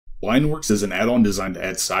Lineworks is an add-on designed to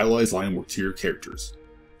add stylized line work to your characters.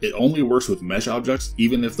 It only works with mesh objects,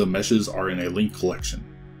 even if the meshes are in a linked collection.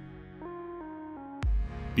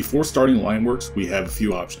 Before starting Lineworks, we have a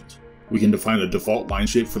few options. We can define a default line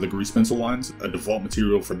shape for the grease pencil lines, a default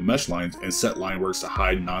material for the mesh lines, and set Lineworks to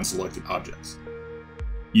hide non-selected objects.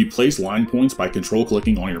 You place line points by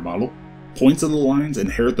control-clicking on your model. Points of the lines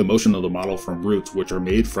inherit the motion of the model from roots, which are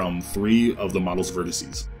made from 3 of the model's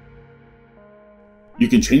vertices. You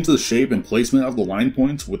can change the shape and placement of the line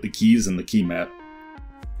points with the keys in the key map.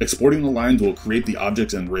 Exporting the lines will create the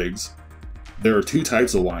objects and rigs. There are 2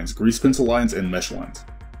 types of lines, grease pencil lines and mesh lines.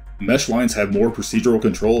 Mesh lines have more procedural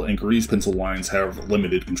control and grease pencil lines have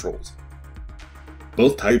limited controls.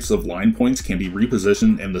 Both types of line points can be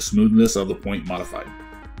repositioned and the smoothness of the point modified.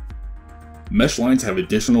 Mesh lines have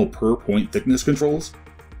additional per point thickness controls,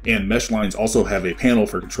 and mesh lines also have a panel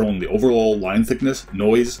for controlling the overall line thickness,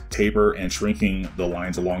 noise, taper, and shrinking the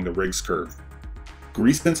lines along the rig's curve.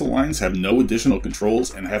 Grease pencil lines have no additional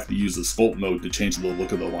controls and have to use the sculpt mode to change the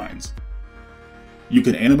look of the lines. You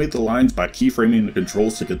can animate the lines by keyframing the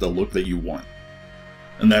controls to get the look that you want.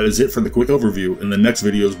 And that is it for the quick overview. In the next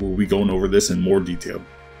videos we'll be going over this in more detail.